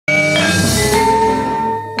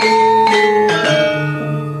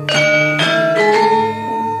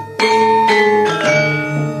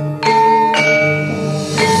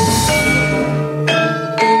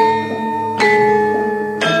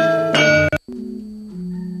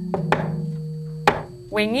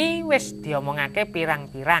wingi wis diomongake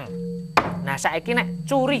pirang-pirang. Nah saiki nek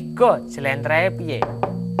curiga jlentrehe piye?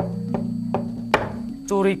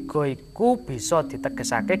 Curiga iku bisa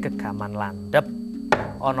ditegesake gegaman landhep.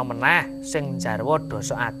 Ana meneh sing jarwa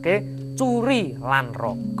dosokake curi lan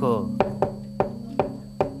raga.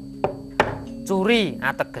 Curi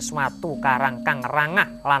ateges watu karang kang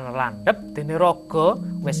rangah lan landhep, dene raga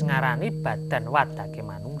wis ngarani badan wadake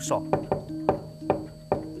manungsa.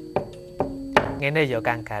 Ngene ya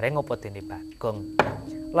Kang Gareng apa dene Bagong.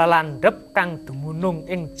 Lelandhep kang dumunung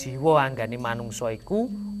ing jiwa anggane manungsa iku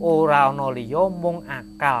ora ana liya mung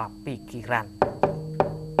akal pikiran.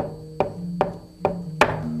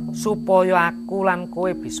 Supaya aku lan kowe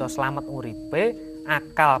bisa slamet uripe,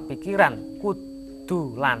 akal pikiran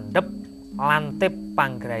kudu landhep, lantip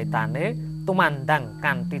panggraitane, tumandang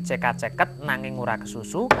kanthi cekat-ceket nanging ora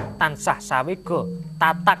kesusu, tansah sawega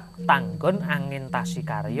tatak tanggon angintasi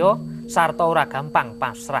karya sarta ora gampang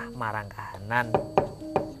pasrah marang kahanan.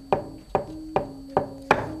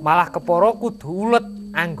 Malah kepara kudu ulet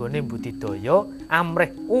anggone budidaya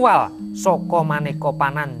amrih uwal saka maneka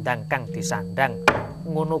panandang kang disandang.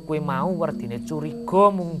 Ngono kuwi mau werdine curiga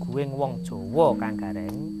mungguing wong Jawa Kang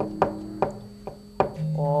Gareng.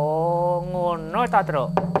 Oh, ngono ta,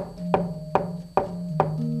 Truk?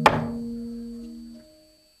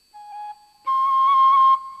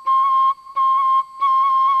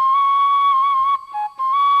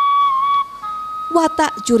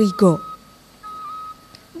 Watak curiga.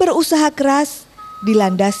 Berusaha keras,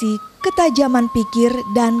 dilandasi ketajaman pikir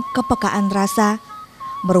dan kepekaan rasa,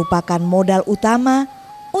 merupakan modal utama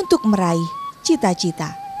untuk meraih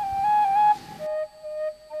cita-cita.